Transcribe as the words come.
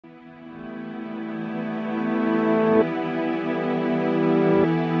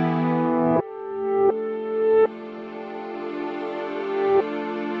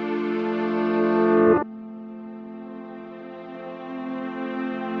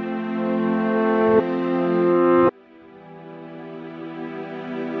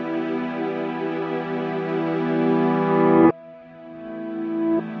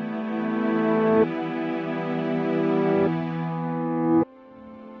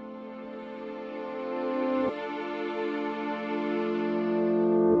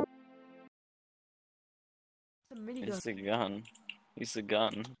He's the gun. He's the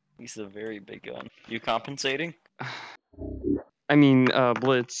gun. He's a very big gun. You compensating? I mean,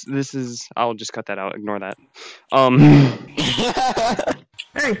 Blitz, this is... I'll just cut that out, ignore that.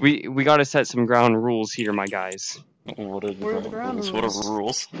 Hey! We gotta set some ground rules here, my guys. What are Where are the ground rules? What are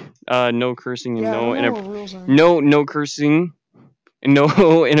rules? rules? No cursing and Yeah, I no... don't know what rules are. No cursing and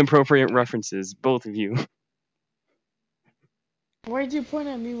no inappropriate references, both of you. Why did you point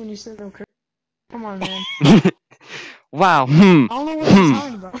at me when you said okay? Come on, man. Wow. I don't know what you're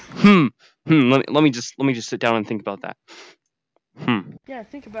talking about. Let me just sit down and think about that. Yeah,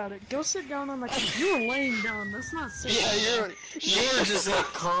 think about it. Go sit down on the couch. You were laying down. That's not sitting. Yeah, you're just like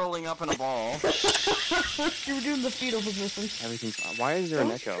curling up in a ball. You were doing the fetal position. Everything's... Why is there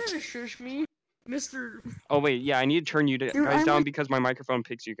an echo? Don't try to shush me, Mr. Oh wait, yeah, I need to turn you Dude, guys I'm down like- because my microphone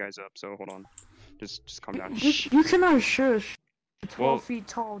picks you guys up. So hold on, just calm down. You cannot shush. A 12 Well- feet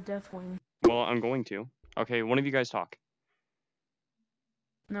tall deathwing. Well, I'm going to. Okay, one of you guys talk.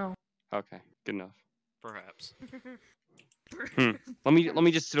 No. Okay, good enough. Perhaps. Let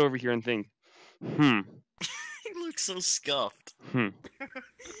me just sit over here and think. He looks so scuffed.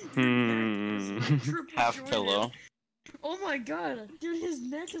 Half pillow. Oh my god, dude, his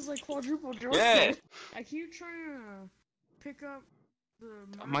neck is like quadruple jointed. Yeah. I keep trying to pick up the.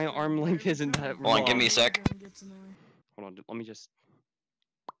 My arm length isn't that Hold on, give me a sec. Hold on, let me just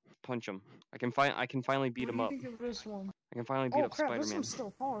punch him. I can finally beat him up. What do you think of this one? I can finally beat Oh up crap, this Spider-Man. one's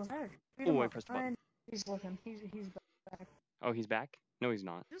still tall as heck. Beat Oh, him I up. pressed the button. And he's looking. He's back. Oh, he's back? No, he's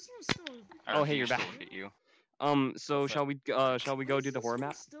not. This one's still. Oh, hey, you're back. Look at you. So shall we go do the horror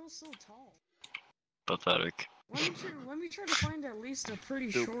map? Still so tall. Pathetic. Let me try to find at least a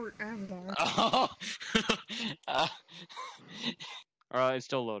pretty Doop. short avatar. Oh. It's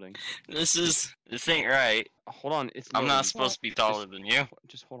still loading. This ain't right. Hold on, it's I'm loading. not supposed to be taller than you.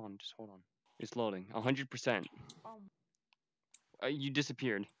 Just hold on. It's loading. 100%. You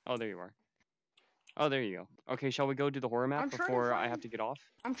disappeared. Oh, there you are. Oh, there you go. Okay, shall we go do the horror map I'm trying to before I find- have to get off?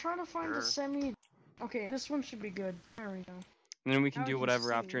 I'm trying to find a Sure. semi. Okay, this one should be good. There we go. And then we can How do would you whatever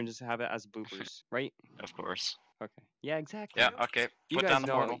see after it? and just have it as bloopers, right? Of course. Okay. Yeah, exactly. Yeah, okay. You Put guys down the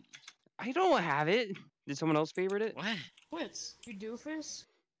know. portal. I don't have it. Did someone else favorite it? What? Quits, you doofus.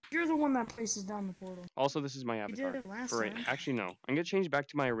 You're the one that places down the portal. Also, this is my You avatar. did it last For it. time. Actually, no. I'm gonna change back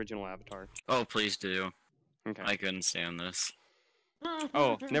to my original avatar. Oh, please do. Okay. I couldn't stand this.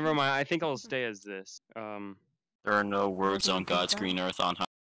 Oh, never mind. I think I'll stay as this. There are no words on God's green earth on high.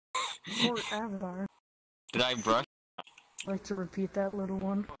 Short avatar. Did I brush? I'd like to repeat that little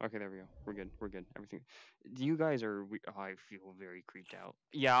one. Okay, there we go. We're good. Everything. You guys are... Oh, I feel very creeped out.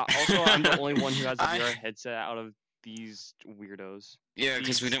 Yeah, also, I'm the only one who has a VR headset out of these weirdos. Yeah,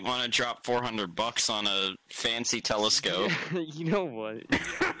 because we didn't want to drop $400 on a fancy telescope. You know what?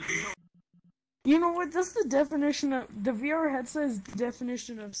 You know what? That's the definition of the VR headset is the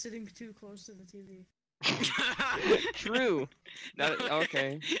definition of sitting too close to the TV. True.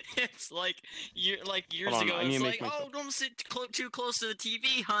 Okay. It's like years Hold on, ago. I need It's to like, make myself- oh, don't sit too close to the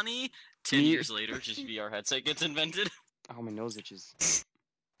TV, honey. 10 years later, just VR headset gets invented. Oh, my nose itches.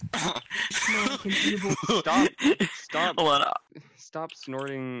 American evil. Stop. Hold on. Stop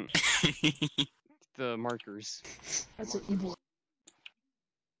snorting the markers. That's an evil.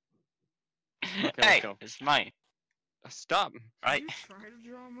 Okay, Hey, let's go. it's mine. Stop. Right? You try to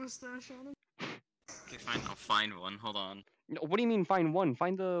draw a mustache on him? Okay, fine. I'll find one. Hold on. No, what do you mean find one?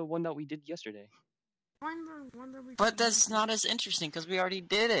 Find the one that we did yesterday. Find the one that we. But that's not as interesting because we already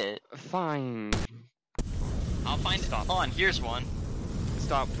did it. Fine. I'll find. Stop. Hold on. Here's one.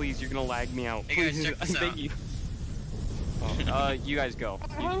 Stop, please. You're gonna lag me out. Hey, guys, Please, check this I beg out. you. You guys go.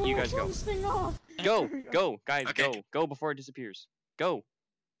 You guys go. This thing off. Go, guys, Okay. go before it disappears. Go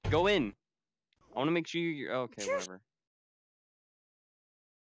in. I want to make sure you're okay. Whatever.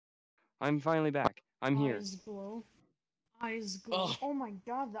 I'm finally back. I'm here. Eyes glow. Eyes glow. Oh. Oh my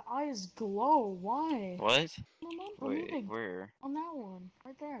god, the eyes glow. Why? What? No, Wait, where? on that one,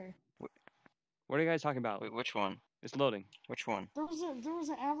 right there. What are you guys talking about? Wait, which one? It's loading. Which one? There was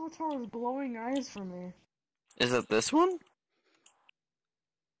an avatar with glowing eyes for me. Is it this one?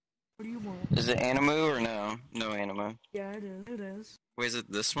 What do you want? Is it Animu or no? No Animu. Yeah, it is. It is. Wait, is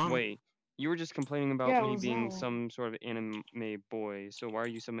it this one? Wait, you were just complaining about Yeah, it me was being that one. some sort of anime boy, so why are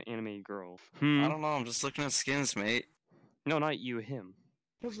you some anime girl? I don't know. I'm just looking at skins, mate. No, not you, him.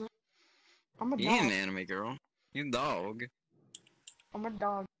 I'm a You ain't an dog. anime girl. You a dog. I'm a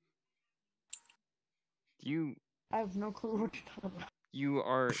dog. You I have no clue what you're talking about. You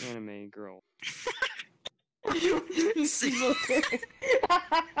are anime girl. This is okay.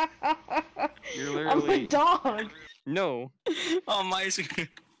 You're I'm a literally dog. no. Oh, my screen.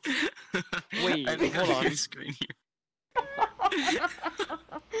 Wait, I think hold on on. your screen here.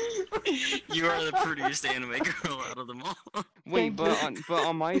 You are the prettiest anime girl out of them all. Wait, Thank but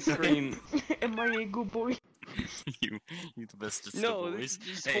on my screen. Am I a good boy? you the bestest of No, boys.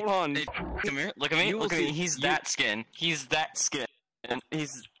 just Hey, hold on. hey, come here. Look at me. You will Look at me. see- He's you- that skin. He's that skin. And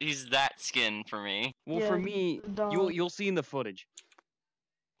he's that skin for me. Well, for Yeah, me, the dog. you'll see in the footage.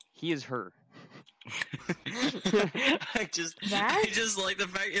 He is her. I just That? like the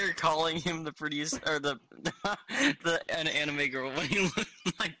fact you're calling him the prettiest or the an anime girl when he looks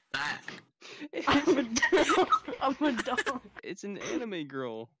like that. I'm a dog. I'm a dog. It's an anime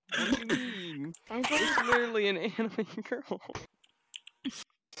girl. What do you mean? Okay. It's literally an anime girl.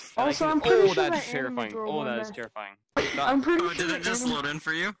 Also, And I I'm can- pretty oh, sure that's that anime terrifying. girl Oh, won that is that. terrifying. I'm pretty Oh, sure did it that just anime- load in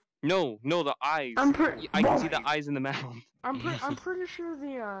for you? No, the eyes. I'm pretty. I can see the eyes in the mouth. I'm pretty sure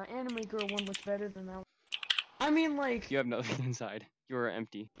the anime girl one looks better than that one. I mean, like, You have nothing inside. You are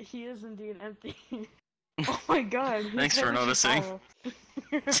empty. he is indeed empty. Oh my god. his Thanks for head is noticing. hollow.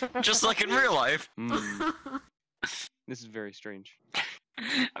 Just like in real life. Mm, this is very strange.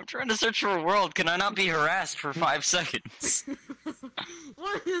 I'm trying to search for a world. Can I not be harassed for 5 seconds?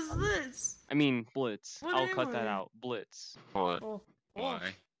 What is this? I mean, Blitz. I'll cut that Whatever. out. Blitz. What? Oh, Why?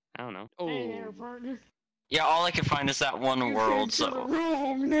 I don't know. Oh, Hey there, partner. Yeah, all I can find is that one You world, came to the so...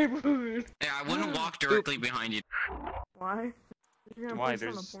 wrong neighborhood. Yeah, I wouldn't walk directly behind you. Why? You're gonna Why? place it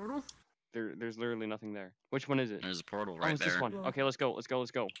on There's- a portal? there's literally nothing there. Which one is it? There's a portal Oh, right it's there. this one. Okay, let's go. Let's go.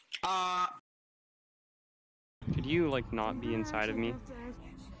 Let's go. Could you like not be inside of me?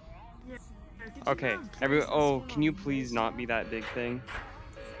 Okay. Oh, can you please not be that big thing?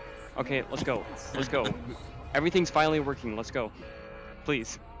 Okay, let's go. Let's go. Everything's finally working. Let's go.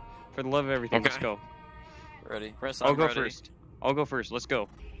 Please. For the love of everything, let's Okay. go. Ready? Press I'll I'm go ready. first. I'll go first. Let's go.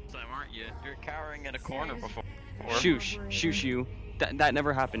 Time, aren't you? You're cowering in a corner before. Shoosh. Shoosh you. That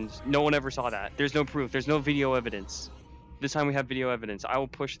never happened. No one ever saw that. There's no proof. There's no video evidence. This time we have video evidence. I will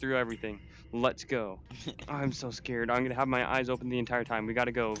push through everything. Let's go. I'm so scared. I'm gonna have my eyes open the entire time. We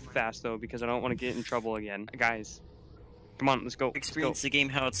gotta go fast though because I don't want to get in trouble again. Guys, come on, let's go. Let's Experience the game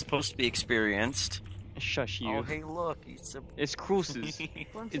how it's supposed to be experienced. go. Shush you. Oh, hey, look. It's a... It's Cruces.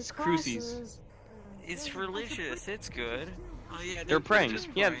 Bunch It's of crucies. classes. It's religious. It's good. Oh, yeah, They're praying. just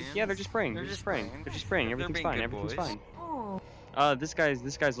Yeah, praying. yeah, they're just praying. They're They're just just praying. praying. They're just praying. They're Everything's being fine. good Everything's boys. fine. Oh. This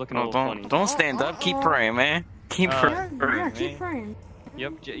guy's looking a Oh, little funny. don't stand up. Keep Oh, praying, man. Keep Uh, praying. Yeah, keep man. praying.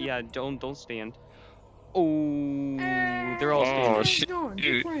 Yep. Yeah. Don't stand. Oh, they're all Oh, standing. shit. Keep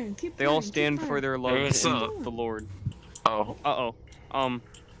Dude. praying. Keep They all praying, keep stand for praying. their love in what's up? the Lord. Oh. Uh oh.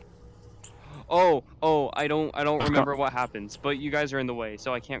 Oh, I don't remember what happens, but you guys are in the way,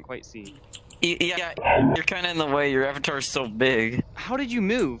 so I can't quite see. Yeah, you're kind of in the way. Your avatar's so big. How did you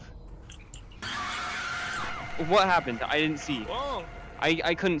move? What happened? I didn't see. Whoa.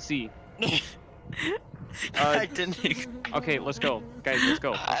 I couldn't see. I didn't. Okay, let's go. Guys, let's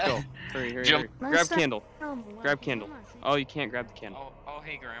go. Let's go. Hurry. Jump. Grab Nice candle. time. Grab candle. Oh, you can't grab the candle. Oh,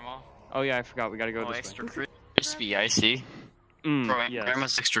 hey, Grandma. Oh yeah, I forgot. We gotta go Oh, this extra way. crispy, I see. Yes.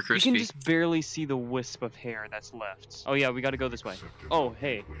 Grandma's extra You crispy. can just barely see the wisp of hair that's left. Oh yeah, we gotta go this way. Oh,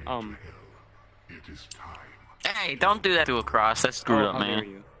 hey. It is time. Hey, don't do that to a cross. That's screwed Oh, up, how dare man.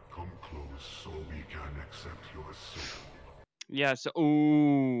 you. Come close so we can accept your soul. Yeah, so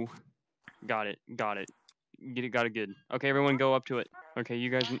ooh. Got it. Got it good. Okay, everyone go up to it. Okay, you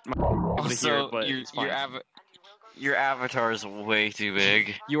guys might be able to hear Also, it, but it's fine. your avatar is way too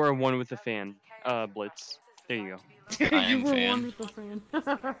big. You are one with the fan, Blitz. There you go. I You am were fan. one with the fan.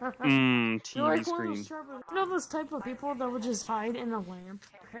 TV You're like one of screen. those you know those type of people that would just hide in a lamp.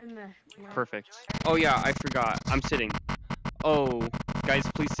 Perfect. Oh yeah, I forgot. I'm sitting. Oh, guys,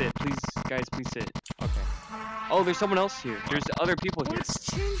 please sit. Guys, please sit. Okay. Oh, there's someone else here. There's other people here. Let's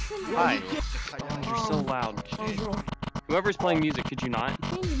change from Hi. Oh, you're so loud. Oh, Whoever's playing music, could you not?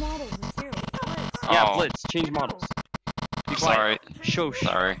 change models. It's here. Yeah, Oh. Blitz, change models. Be quiet. Sorry. Shush.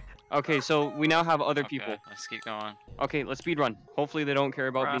 Sorry. Okay, so we now have other Okay, people. let's keep going. Okay, let's speedrun. Hopefully they don't care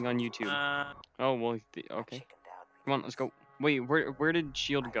about Bruh. being on YouTube. Oh, well, okay. Chickened out. Come on, let's go. Wait, where did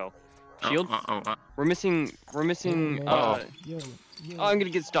Shield go? Shield? Oh. We're missing, oh, I'm gonna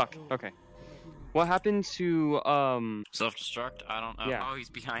get stuck. Okay. What happened to, Self-destruct? I don't know. Yeah. Oh, he's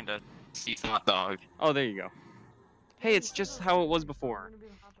behind a hot dog. oh, there you go. Hey, it's just how it was before.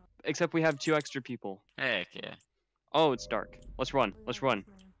 Except we have 2 extra people. Heck yeah. Oh, it's dark. Let's run. Let's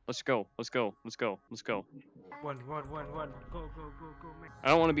go. Let's go. One. Go, man. I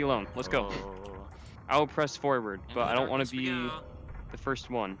don't want to be alone. Let's go. Oh. I will press forward, In but the I don't want darkness to we be go. the first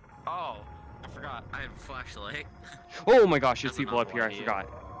one. Oh, I forgot. I have a flashlight. Oh my gosh, there's That's people enough up here. I light, yeah.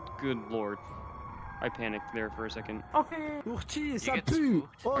 forgot. Good lord. I panicked there for a second. Okay. Ourtier, You ça get pue.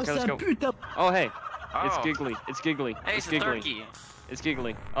 spooked. Oh, Okay, let's ça go. pue ta... Oh hey. It's Oh. giggly. It's giggly. Hey, It's it's a giggly. turkey. It's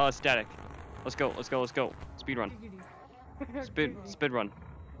giggly. Static. Let's go. Let's go. Let's go. Speed run. Speed run.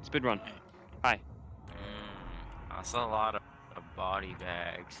 Speed run. Hi. That's a lot of body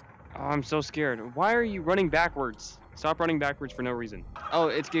bags. Oh, I'm so scared. Why are you running backwards? Stop running backwards for no reason. Oh,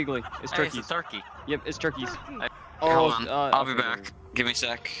 it's giggly. It's Hey, turkeys. it's a turkey. Yep, it's turkeys. Hold Oh, on. I'll be okay. back. Give me a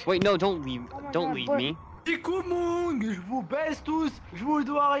sec. Wait, no, don't leave. Oh my Don't God, leave but- me. Chicoumoung, je vous baisse tous, je vous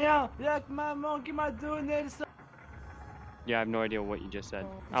dois rien. Y'a que maman qui m'a donné le sang. Yeah, I have no idea what you just said.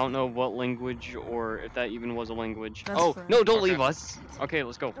 I don't know what language or if that even was a language. That's Oh, French. no, don't Okay. leave us. Okay,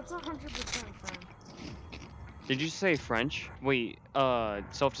 let's go. That's 100% French. Did you say French? Wait,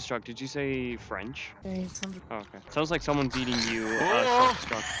 self-destruct. Did you say French? Okay, it's 100%. Oh, okay. Sounds like someone beating you, Oh.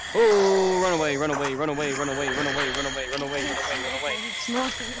 self-destruct. Oh, run away, run away, run away, run away, run away, run away, run away, run away, run away. It's not,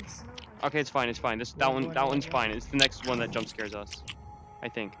 it's not. Okay, it's fine, it's fine. That one's fine. It's the next one that jump scares us, I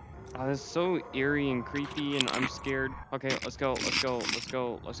think. Oh, this is so eerie and creepy, and I'm scared. Okay, let's go, let's go, let's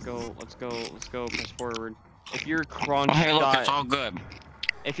go, let's go, let's go, let's go. Press forward. If you're crunch Oh, hey, look, dot, it's all good.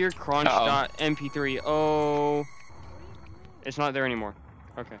 if you're crunch Uh-oh. dot MP3, oh, it's not there anymore.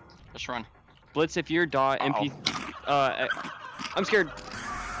 Okay. Just run. Blitz, if you're dot Uh-oh. MP, I'm scared.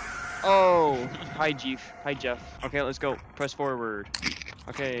 Oh, hi Jeff. Hi Jeff. Okay, let's go. Press forward.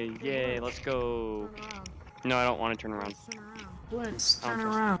 Okay, yay, let's go. Turn around. No, I don't want to turn around. Turn around. Blitz, I don't turn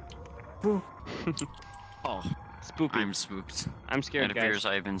trust around. Boo. Oh, Spoopy. I'm spooked. I'm scared, It guys. appears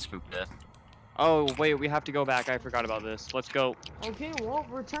I've been spooked to death. Oh, wait, we have to go back. I forgot about this. Let's go. Okay, well,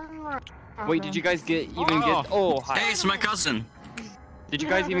 we're turning around. Wait, did you guys get Oh. get? Oh, hi. Hey, it's my cousin. Did you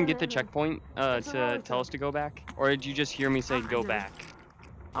guys even get the no. checkpoint to tell us to go back, or did you just hear me say go back?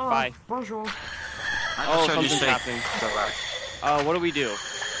 Oh, Bye. Bonjour. I Oh, just heard you something's say happening. go back. What do we do?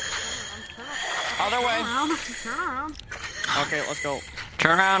 Other way. Turn around. Turn around. Okay, let's go.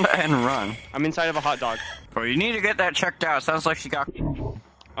 Turn around and run. I'm inside of a hot dog. Bro, you need to get that checked out. Sounds like she got.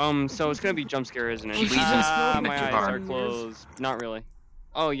 So it's gonna be jump scare, isn't it? Jesus, Ah, no, my too eyes hard. are closed. Not really.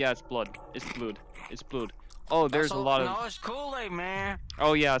 Oh yeah, it's blood. It's blood. It's blood. Oh, there's a lot of. No, it's Kool-Aid, man.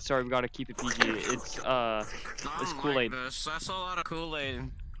 Oh yeah, sorry, we gotta keep it PG. It's It's I don't Kool-Aid. Like this. That's a lot of Kool-Aid.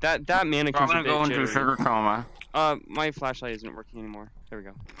 that I'm mannequin's a gonna bit go into jittery. sugar coma. My flashlight isn't working anymore. There we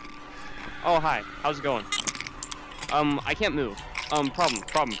go. Oh hi, how's it going? I can't move.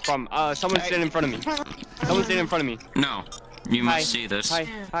 Problem. Someone's standing in front of me. Someone's standing in front of me. No, you Hi. must see this. Hi.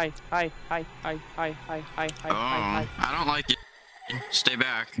 Oh, I don't like it. Stay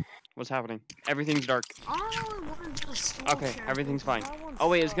back. What's happening? Everything's dark. I only wanted to slow Okay, down. everything's fine. I want Oh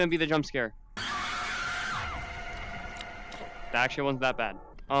wait, it's slow. gonna be the jump scare. That actually wasn't that bad.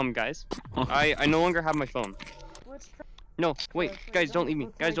 Guys, I no longer have my phone. Let's try- No, wait, let's try- guys, don't leave me.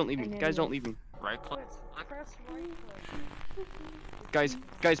 look Guys, like don't leave me. an Guys, don't idiot. leave me. Right click. Let's press right click.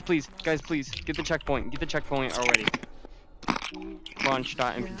 Guys, please, get the checkpoint. Get the checkpoint already.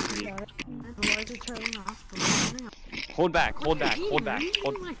 Crunch.mp3. Yeah, got it. The lights are turning off. The lights are turning off. Hold back. What are you Hold back. eating?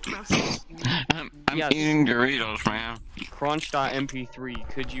 Hold. Like pretzels? I'm Yes. eating Doritos, man. Crunch.mp3.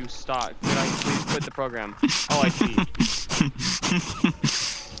 Could you stop? Could I please quit the program? Oh, I see.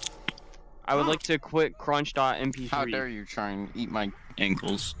 I would like to quit Crunch.mp3. How dare you try and eat my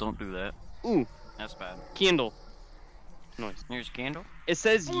ankles? Don't do that. Ooh, That's bad. candle. Noise. Here's a candle. It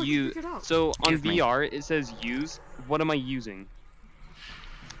says Oh, let's use. pick it up. So on Give me. VR, it says use. What am I using?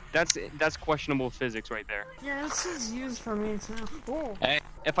 That's questionable physics right there. Yeah, this is used for me too. Oh.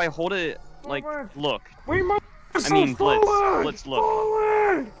 If I hold it like Forward. look, We must I mean Blitz, forward! Blitz look.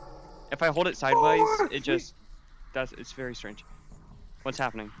 Forward! If I hold it sideways, Forward! it just it's very strange. What's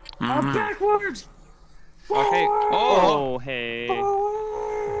happening? I'm backwards! Okay. Forward! Oh hey.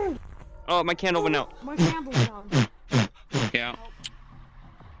 Forward! Oh my candle went out. My candle's down. Yeah.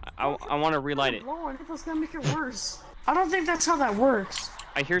 I want to relight it. Blowing it, that's gonna make it worse. I don't think that's how that works.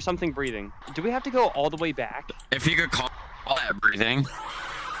 I hear something breathing. Do we have to go all the way back? If you could call that breathing.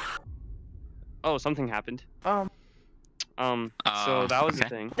 Oh, something happened. So that was the okay.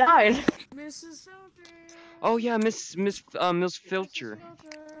 thing. Died. Mrs. Filter. Oh yeah, Miss Filcher.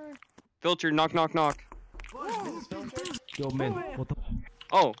 Filcher, knock knock knock. Yo, man. What the?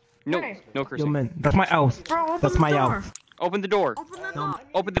 Oh, no, Hey. no Yo, cursing. man. That's my house. Bro, open That's the my door. house. Open the door. Open the No. door.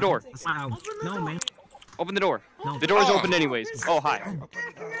 Open the door. That's my house. Open the No, door. man. Open the door. No. The door is Oh. open anyways. Oh hi.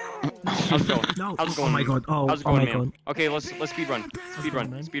 How's it going? No. How's it Oh going? my man? god. Oh, How's it oh going, my man? god. Okay, let's speed run. Speed run.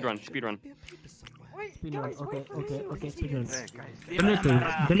 man. Speed run. Speed run. Wait, Speedrun. guys, Okay, wait for okay, me. okay.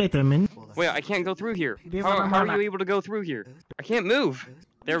 Speedrun. The later, man. Wait, I can't go through here. Be How one are of you able to go through here? I can't move.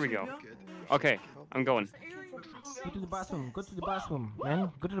 There we go. Okay, I'm going. Go to the bathroom. Go to the bathroom,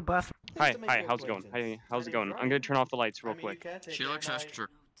 man. Go to the bathroom. Hi, how's it going? Hi, how's it going? I'm gonna turn off the lights real quick. She looks extra.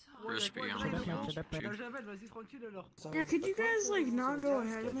 crispy on Ouais, the ouais, outside. Javel, vas-y tranquille alors. Yeah, could you guys like not go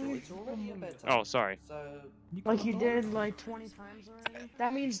ahead of me? Oh, sorry. Like you did like 20 times already?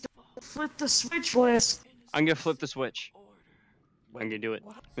 That means don't flip the switch list. I'm gonna flip the switch. I'm gonna do it.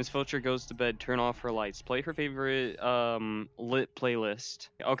 Miss Filcher goes to bed, turn off her lights, play her favorite lit playlist.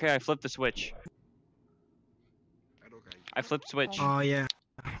 Okay, I flipped the switch. I flipped switch. Oh yeah.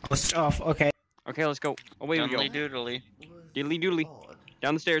 What's off? Okay. Okay, let's go. Away we go. Doodly doodly. Diddly doodly.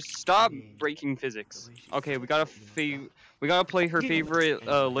 Down the stairs. Stop breaking physics. Okay, we gotta play her favorite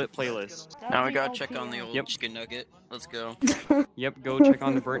lit playlist. Now we gotta check on the old Yep. chicken nugget. Let's go. Yep, go check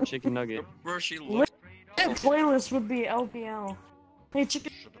on the burnt chicken nugget. Bro, she looks. That playlist would be LPL. Hey,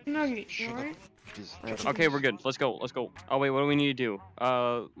 chicken nugget, you alright? Okay, we're good. Let's go. Let's go. Oh wait, what do we need to do?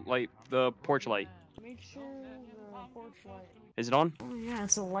 Light the porch light. Make sure the porch light. Is it on? Oh yeah,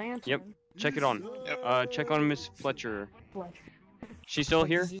 it's a lantern. Yep. Check it on. Check on Miss Fletcher. Fletcher. She's still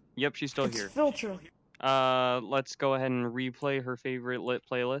here? Yep, she's still It's here. Filter. Let's go ahead and replay her favorite lit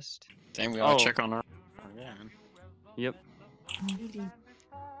playlist. Damn, we gotta Oh. check on her. Again. Yep.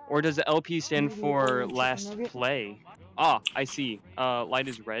 Or does the LP stand for last play? Ah, I see. Light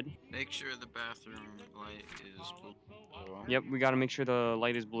is red. Make sure the bathroom light is blue. Yep, we gotta make sure the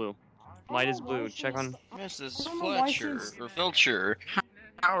light is blue. Light is blue. Check on. Mrs. I don't know why Fletcher, she's- or Filcher.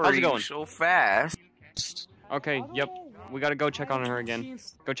 How are How's it you going? so fast? Okay, yep. We gotta go check on her again.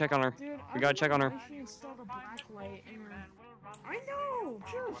 Go check on her. Dude, We gotta check on her. She installed a black light in her. I know.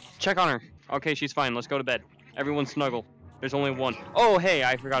 Just. Check on her. Okay, she's fine. Let's go to bed. Everyone snuggle. There's only one. Oh, hey,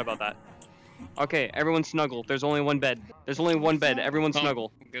 I forgot about that. Okay, everyone snuggle. There's only one bed. There's only one bed. Everyone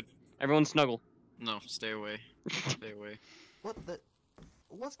snuggle. Good. Everyone snuggle. No, stay away. Stay away. What the?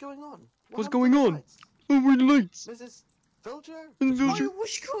 What's going on? What's happened going to the on? lights? Oh, where's the lights? Mrs. Filcher? Miss Filcher.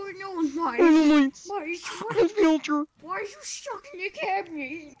 What's going on, Mike? Where's the lights? Mike, Miss Filcher. why are you stuck in the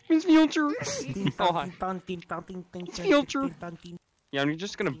cabinet? Miss Filcher. Oh Oh, hi. Filter. Yeah, I'm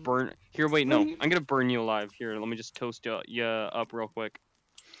just gonna burn. Here, wait, no. I'm gonna burn you alive. Here, let me just toast you up real quick.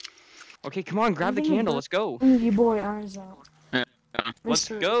 Okay, come on, grab the candle. Let's go. You boy, eyes out. Let's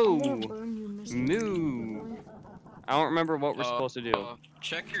Mister, go. I'm gonna burn you, Mr. Moo. I don't remember what we're supposed to do.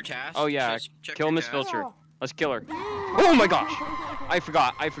 Check your task. Oh, yeah, Check kill your Miss task. Filcher. Let's kill her. Oh my gosh! I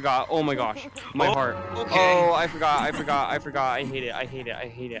forgot. Oh my gosh. My heart. Okay. Oh, I forgot. I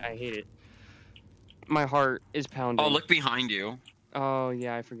hate it. My heart is pounding. Oh, look behind you. Oh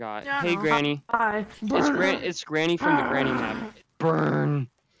yeah, I forgot. Yeah, Hey, no, Granny. Hi. It's Granny from the Granny map. Burn.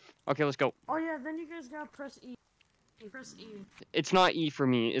 Okay, let's go. Oh yeah, then you guys gotta press E. Press E. It's not E for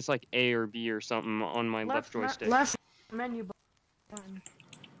me. It's like A or B or something on my left joystick. Left menu button.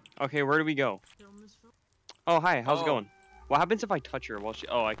 Okay, where do we go? Oh, hi. How's it going? What happens if I touch her while she...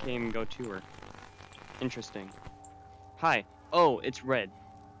 Oh, I can't even go to her. Interesting. Hi. Oh, it's red.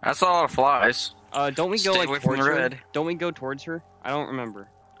 That's a lot of flies. Don't we go Stay like away from towards the her? red. Don't we go towards her? I don't remember.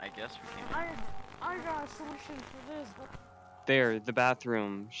 I guess we can. I got a solution for this. There, the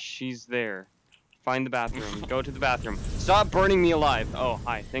bathroom. She's there. Find the bathroom. Go to the bathroom. Stop burning me alive. Oh,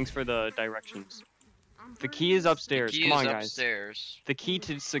 hi. Thanks for the directions. The key is upstairs. Key Come on, is guys. upstairs. The key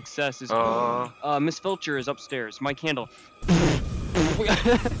to success is... Uh. Miss Filcher is upstairs. My candle.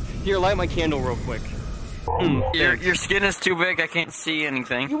 Here, light my candle real quick. Your skin is too big. I can't see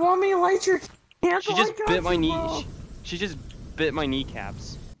anything. You want me to light your candle? She just I got bit my you, knee. bro. She just bit my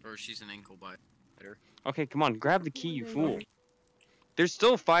kneecaps. Or she's an ankle biter. Okay, come on, grab the key, you fool. There's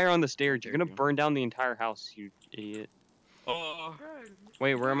still fire on the stairs. You're gonna burn down the entire house, you idiot. Oh. Good.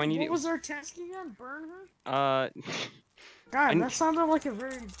 Wait, where am I What needing? was our task again? Burn her? I- God, that sounded like a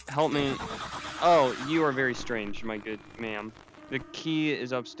very... help me. Oh, you are very strange, my good ma'am. The key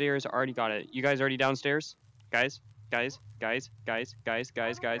is upstairs. I already got it. You guys already downstairs? Guys? Guys?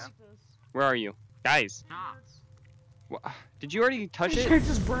 Where are you? Guys! Did you already touch Should I it?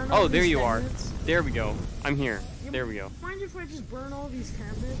 just burn all Oh, there these you are. cabinets? There we go. I'm here. There we go. Mind if I just burn all these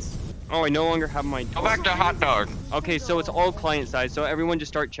cabinets? Oh, I no longer have my... Go back to hot dog. Okay, so it's all client side, so everyone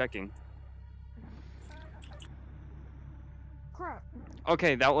just start checking. Crap.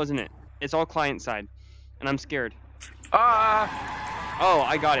 Okay, that wasn't it. It's all client side. And I'm scared. Ah! Oh,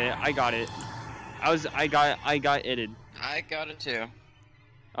 I got it. I got itted. I got it too.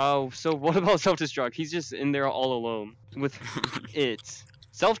 Oh, so what about self-destruct? He's just in there all alone with it.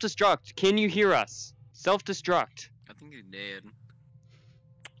 Self-destruct, can you hear us? Self-destruct. I think he's dead.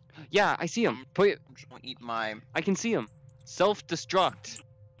 Yeah, I see him. Don't eat my. I can see him. Self-destruct.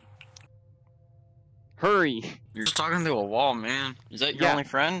 Hurry. You're just talking to a wall, man. Is that your Yeah. only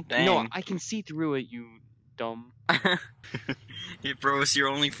friend? Dang. No, I can see through it, you dumb. Yeah, bro, it's your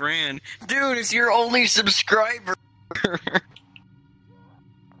only friend. Dude, it's your only subscriber.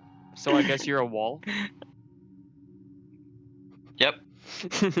 So I guess you're a wall. Yep.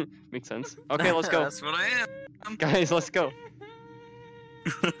 Makes sense. Okay, let's go. That's what I am. Guys, let's go.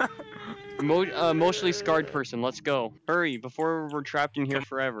 Emotionally scarred person, let's go. Hurry, before we're trapped in here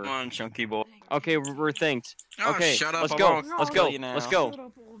forever. Come on, chunky boy. Okay, we're thanked. Oh, Okay, shut up. let's I go. won't Let's kill go. you now. Let's go. Shut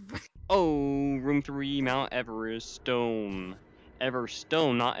up, old man. Oh, room 3, Mount Everestone.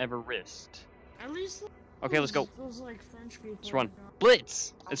 Everstone, not Everest. At least Okay, let's go. those like French people. Let's run. are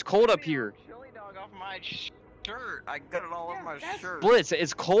Blitz! It's cold up here. Chili dog off my shirt. I got it all over my that's- shirt. Blitz,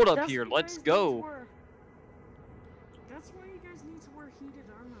 it's cold up That's here. what Let's you guys need to go. wear. That's why you guys need to wear heated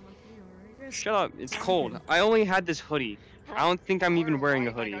armor like me, alright? You guys- Shut up, it's cold. I only had this hoodie. I don't think I'm even wearing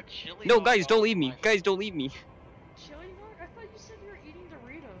a hoodie. No, guys, don't leave me. Guys, don't leave me. Chili dog? I thought you said you were eating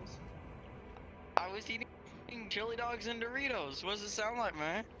Doritos. I was eating chili dogs and Doritos. What does it sound like,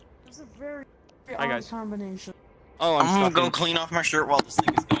 man? That's a very Hi, odd guys. combination. Oh, I'm I'm gonna stuck. go clean off my shirt while this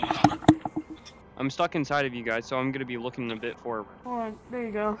thing is going on. I'm stuck inside of you guys, so I'm gonna be looking a bit forward. Hold on, there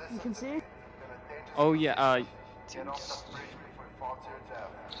you go. You can see? Oh yeah, I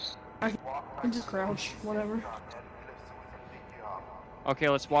can just crouch, whatever. okay,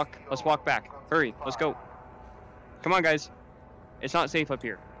 let's walk back. Hurry, let's go. Come on, guys. It's not safe up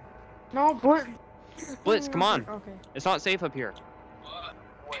here. No, Blitz, come on. Okay. It's not safe up here.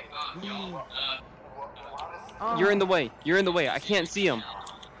 Oh. You're in the way. You're in the way. I can't see him.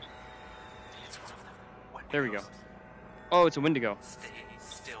 There we go. Oh, it's a Wendigo.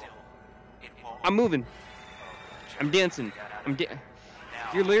 I'm moving. I'm dancing.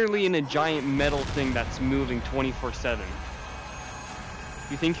 You're literally in a giant metal thing that's moving 24/7.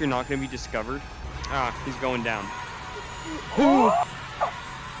 You think you're not gonna be discovered? Ah, he's going down. Ooh.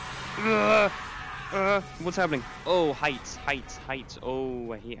 What's happening? Oh, heights.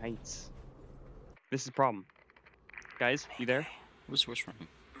 Oh, I hate heights. This is a problem. Guys, you there? What's wrong?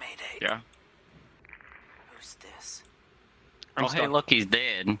 Mayday. Yeah. Who's this? I'm Oh, stuck. hey, look, he's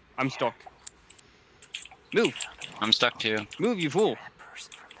dead. I'm stuck. Move! I'm stuck too. Move, you fool! That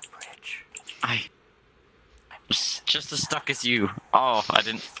person from the bridge. I'm just as stuck as you. Oh, I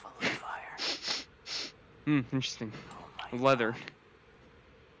didn't. Full of fire. Interesting. Oh my Leather.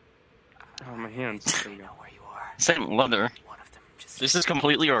 Oh, my hands. God. There we I go. know where you are. Same leather. One of them just This is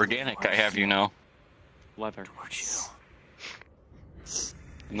completely organic, I have you know. Leather. towards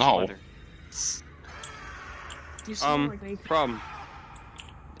you. No. Leather. You smell like me. Problem.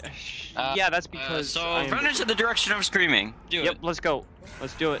 Yeah, that's So because I am- run into the direction of screaming. Do Yep, it. let's go.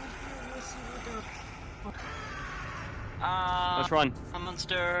 Let's do it. Let's run. A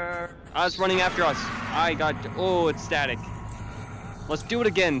monster. It's running after us. I got. Oh, it's static. Let's do it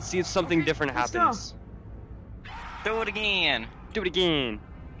again. See if something Okay, different let's go. happens. Do it again. Do it again.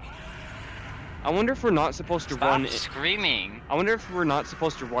 I wonder if we're not supposed to Stop run. screaming. I wonder if we're not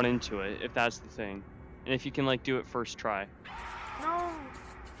supposed to run into it. If that's the thing, and if you can like do it first try. No,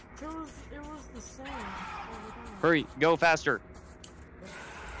 it was the same. every time. Hurry, go faster.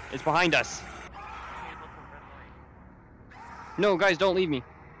 It's behind us. No, guys, don't leave me.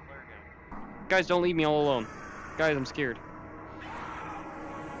 Guys, don't leave me all alone. Guys, I'm scared.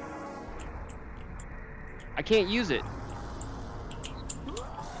 I can't use it.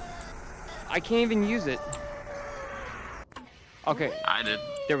 I can't even use it. Okay, I did.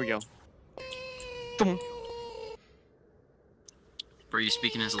 there we go. Thum. Were you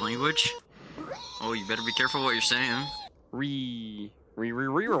speaking his language? Oh, you better be careful what you're saying. Re.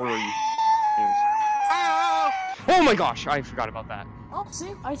 Anyways. Oh my gosh, I forgot about that. Oh,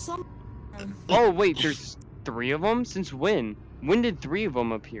 see, I saw. Oh wait, there's 3 of them? Since when? When did 3 of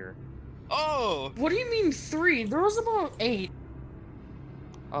them appear? Oh! What do you mean 3? There was about 8.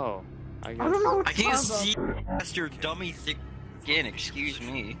 Oh, I guess. I don't know what I you're can't talking see past your dummy thick skin, excuse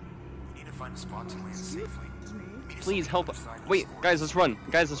me. We need to find a spot to land safely. about. Please help. Wait, guys, let's run.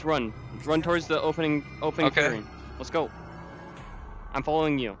 Guys, let's run. Run towards the opening Okay. clearing. Let's go. I'm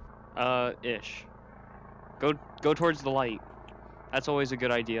following you. Ish. Go towards the light. That's always a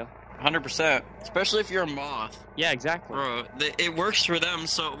good idea. 100%. Especially if you're a moth. Yeah, exactly. Bro, it works for them,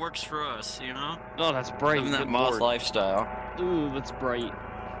 so it works for us, you know? Oh, that's bright. Living that Good moth lord. lifestyle. Ooh, that's bright.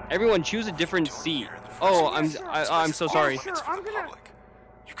 Everyone, choose a different seat. Oh, I'm so sorry. Oh, sure, I'm gonna.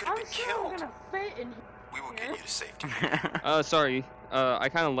 You could have I'm been sure I'm killed. gonna fit in We will get you to safety. Sorry. I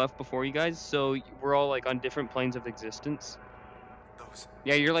kind of left before you guys, so we're all like on different planes of existence. Those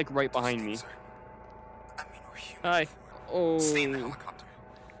Yeah, you're like right behind me. things are- I mean, we're human. Hi. Oh. Stay in the helicopter.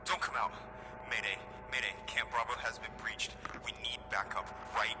 Don't come out. Mayday. Mayday. Camp Bravo has been breached. We need backup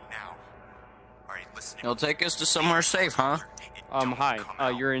right now. Alright, listen. He'll take us to somewhere safe, huh? Don't Hi. come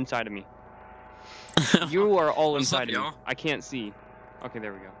out. You're inside of me. You are all What's up, inside of me. y'all? I can't see. Okay,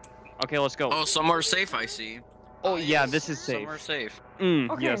 there we go. Okay, let's go. Oh, somewhere safe, I see. Oh, yeah, this is safe. Somewhere safe.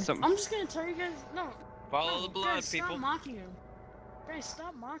 Okay, Yeah, some... I'm just gonna tell you guys. No. Follow no, the blood, guys, people. Stop mocking him. Guys,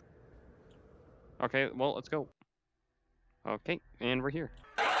 stop mocking. Okay, well, let's go. Okay, and we're here.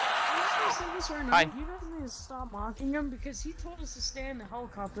 I'm just gonna say this right now. Hi. You guys need to stop mocking him because he told us to stay in the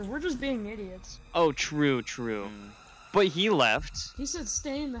helicopter. We're just being idiots. Oh, true. But he left. He said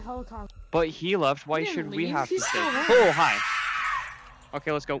stay in the helicopter. But he left. Why He didn't should we leave, have to he's stay? still there. Oh, hi.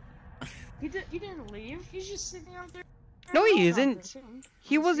 Okay, let's go. He didn't leave. He's just sitting out there. in No, the he helicopter. isn't.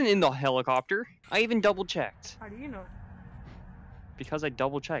 He wasn't in the helicopter. I even double checked. How do you know? Because I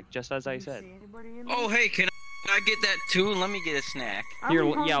double checked, just as I Did you said. see anybody in Oh, there? hey, can I get that too? Let me get a snack. I'm Here,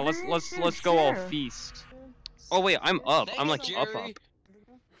 yeah, hungry. let's go all Share. feast. Oh wait, I'm up. I'm like Thanks, up. Jerry.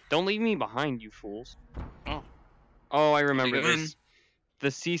 Don't leave me behind, you fools. Oh. Oh, I remember You go this. The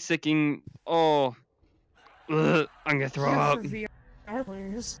seasicking. Oh. Ugh, I'm gonna throw Yeah, up. for VR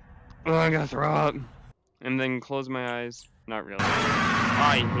players. Ugh, I'm gonna throw up. And then close my eyes. Not really.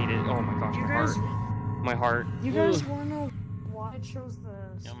 I hate it. Oh my gosh, You my guys, heart. My heart. you guys Ugh. wanna know why I chose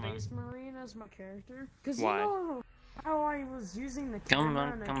the Come on. Space Marine as my character? Because you Why? know how I was using the Come camera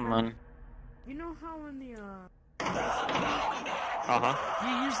on, and I come kinda- on. You know how in the Uh-huh.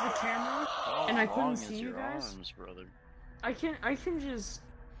 you use the camera and I couldn't see you guys? Arms, brother. I can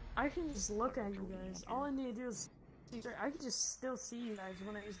just look at you guys. All I need to do is I can just still see you guys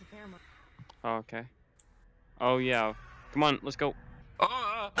when I use the camera. Oh, okay. Oh yeah. Come on, let's go.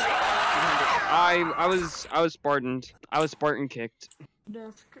 Oh, I was Spartaned. I was Spartan kicked.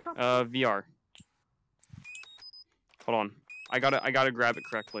 VR. Hold on. I gotta grab it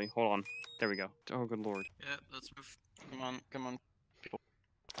correctly. Hold on. There we go. Oh good lord. yeah, let's move. Come on.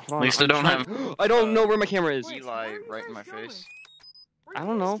 Hold on, At least I I'm don't trying- have- I don't know where my camera is. Wait, Eli where are you right in guys my going? face. Where I are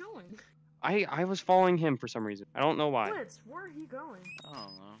don't you know. guys going? I was following him for some reason. I don't know why. Blitz, where are you going? I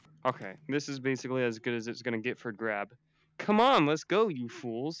don't know. Okay, this is basically as good as it's gonna get for grab. Come on, let's go, you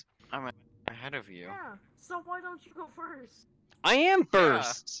fools. I'm ahead of you. Yeah. So why don't you go first? I am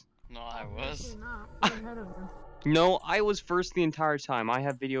first. No, I was. Obviously not. You're ahead of him. No, I was first the entire time. I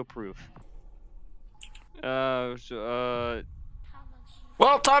have video proof. Well,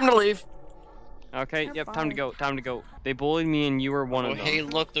 time to leave. Okay, Yeah, yep, time to bye. go, time to go. They bullied me and you were one Oh, of them. hey,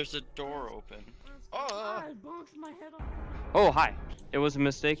 look, there's a door open. Ah, I bonked my head off. Oh, hi. It was a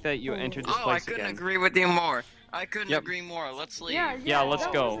mistake that you Oh. entered this Oh, I place couldn't again. agree with you more. I couldn't Yep. agree more. Let's leave. Yeah, let's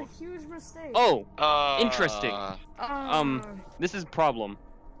that go. was a huge mistake. Oh, Interesting. Interesting. This is problem.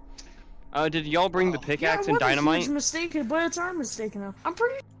 Did y'all bring the pickaxe yeah, and it was a dynamite? huge mistake, but it's our mistake now. I'm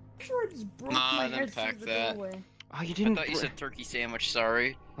pretty sure I just broke Nah, I my didn't head pack through the that. doorway. Oh, you I didn't. thought you said turkey sandwich.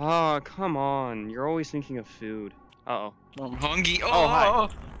 Sorry. Oh, come on. You're always thinking of food. Uh-oh. I'm hungry. Oh, hi.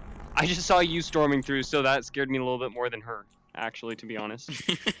 I just saw you storming through, so that scared me a little bit more than her, actually, to be honest.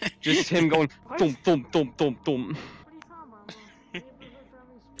 Just him going, What? thump, thump, thump, thump, thump. What are you talking about? Neighborhood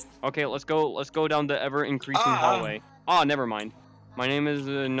friendly space? Okay, let's go down the ever-increasing Ah. hallway. Oh, never mind. My name is,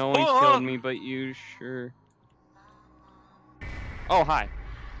 no one Oh. killed me, but you sure... Oh, hi.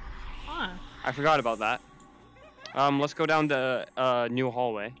 Huh. I forgot about that. Let's go down the, new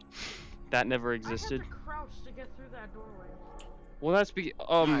hallway. That never existed. I had to crouch to get through that doorway. Well, that's be,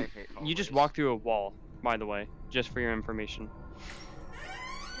 I hate you just hallways. walked through a wall, by the way, just for your information.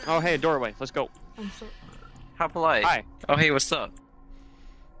 Oh, hey, a doorway. Let's go. I'm so. How polite. Hi. Oh, hey, what's up?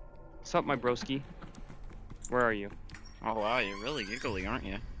 What's up, my broski? Where are you? Oh, wow, you're really giggly, aren't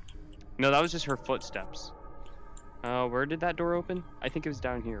you? No, that was just her footsteps. Where did that door open? I think it was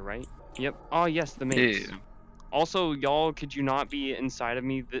down here, right? Yep. Oh, yes, the maze. Ew. Also, y'all, could you not be inside of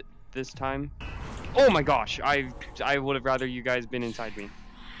me this time? Oh my gosh, I would have rather you guys been inside me.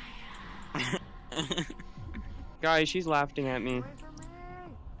 Guys, she's laughing at me. Wait for me.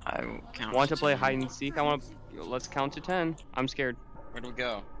 I will count. Want to play 10. hide and seek? Let's count to 10. I'm scared. Where do we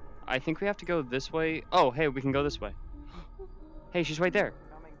go? I think we have to go this way. Oh, hey, we can go this way. Hey, she's right there.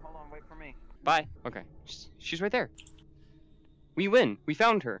 Coming. Hold on. Wait for me. Bye. Okay, she's right there. We win. We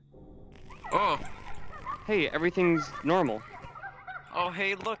found her. Oh. Hey, everything's normal. Oh,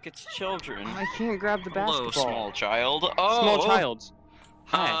 hey, look, it's children. I can't grab the Hello, basketball. small child. Oh. Small child.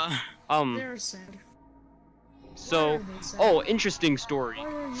 Hi. They're sad. So, Why are they sad? oh, interesting story. Why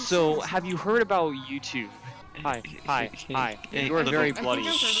are you So, sad? have you heard about YouTube? Hi, hi, hi. Hey, You are little very bloody.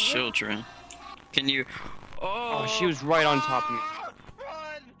 Children. Can you? Oh, she was right on top of me.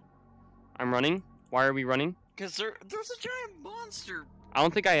 Run! I'm running. Why are we running? Cause there's a giant monster. I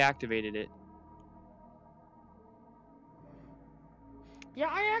don't think I activated it. Yeah,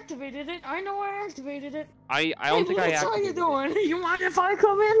 I activated it. I know I activated it. I don't think I Blitz, how you activated it. doing? You mind if I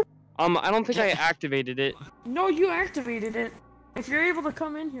come in? I don't think I activated it. No, you activated it. If you're able to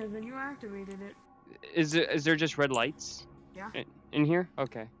come in here, then you activated it. Is there just red lights? Yeah. In here?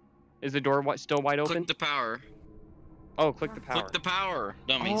 Okay. Is the door still wide open? Click the power. Oh, click the power. Click the power,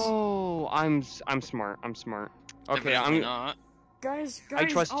 dummies. Oh, I'm smart. I'm smart. Okay, Evidently I'm. not. Guys, I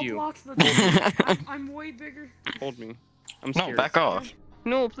trust I'll you. block the door. I'm way bigger. Hold me. I'm No, scared. back off.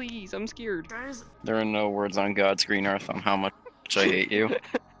 No, please. I'm scared. Guys, There are no words on God's green earth on how much I hate you.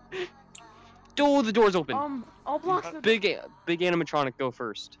 Oh, the door's open. I'll block the Big animatronic, go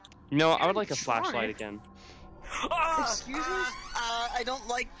first. No, I would like a Animatronic? flashlight again. Excuse me? I don't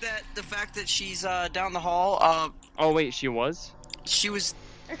like the fact that she's down the hall. Oh wait, she was? She was.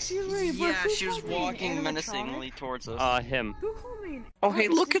 Excuse me, but Yeah, who she was called me an walking animatronic? menacingly towards us. Him. Who called me? Oh, hey,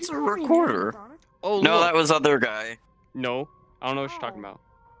 look, did it's you a call me an recorder. animatronic? Oh No, look. that was other guy. No, I don't know what you're talking about.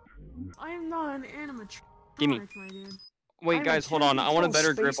 I am not an animatronic, Gimme. my dude. Wait, I'm guys, a hold on. I want a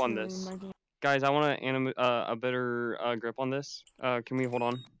better Space grip on Marine, this. my dude. Guys, I want a better grip on this. Can we hold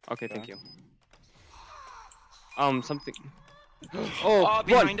on? Okay, thank you. Something. Oh,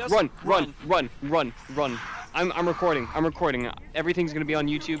 behind us? run! I'm recording. Everything's gonna be on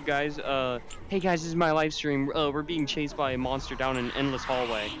YouTube, guys. Hey guys, this is my live stream. We're being chased by a monster down an endless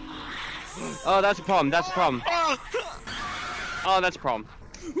hallway. Oh, that's a problem. That's a problem. Oh, that's a problem.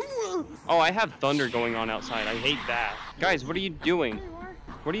 Oh, I have thunder going on outside. I hate that. Guys, what are you doing?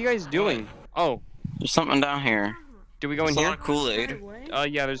 What are you guys doing? Oh, There's something down here. do we go in It's a here? lot of Kool-Aid.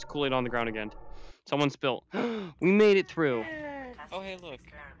 Yeah, there's Kool-Aid on the ground again. Someone spilled. We made it through. Oh, hey, look.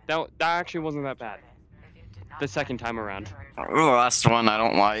 That actually wasn't that bad. The second time around. Oh, the last one I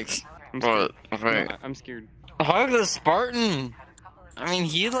don't like. I'm But, scared. wait. No, I'm scared. Hug the Spartan! I mean,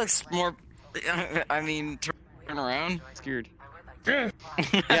 he looks more. I mean, turn around. Scared.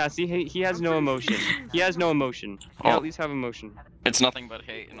 Yeah, see, he has no emotion. He has no emotion. Yeah, Oh. at least have emotion. It's nothing but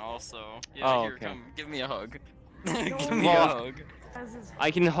hate, and also. Yeah, Oh, here, okay. come, give me a hug. No, Give me Well, a hug.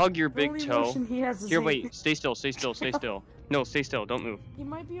 I can hug your The big only toe. emotion he has is Here, hate. wait. Stay still. Stay still. Stay still. No, stay still. Don't move. He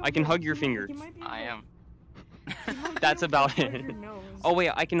might be I can able- hug your he finger. he might be I able- am. he might be That's able to about hug it. your nose. Oh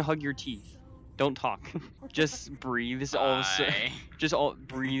wait, I can hug your teeth. Don't talk. Just breathe. All of a sudden, Bye. just all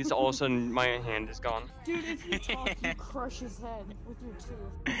breathe. All of a sudden, my hand is gone. Dude, if you talk, you crush his head with your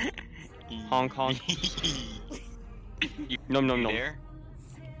tooth. Honk honk. Nom nom You nom. there?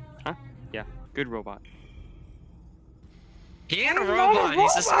 Yeah, good robot. He ain't a I'm not a robot,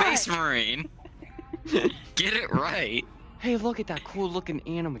 he's a robot! space marine. Get it right. Hey, look at that cool looking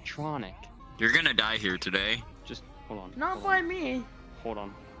animatronic. You're gonna die here today. Just hold on. Not hold by on, me, Hold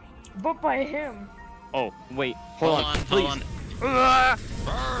on. but by him. Oh wait, hold on, hold please.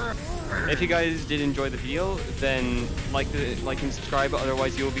 on. If you guys did enjoy the video, then like and subscribe.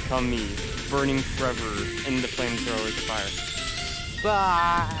 Otherwise, you will become me, burning forever in the flamethrowers of fire.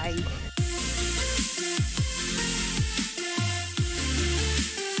 Bye.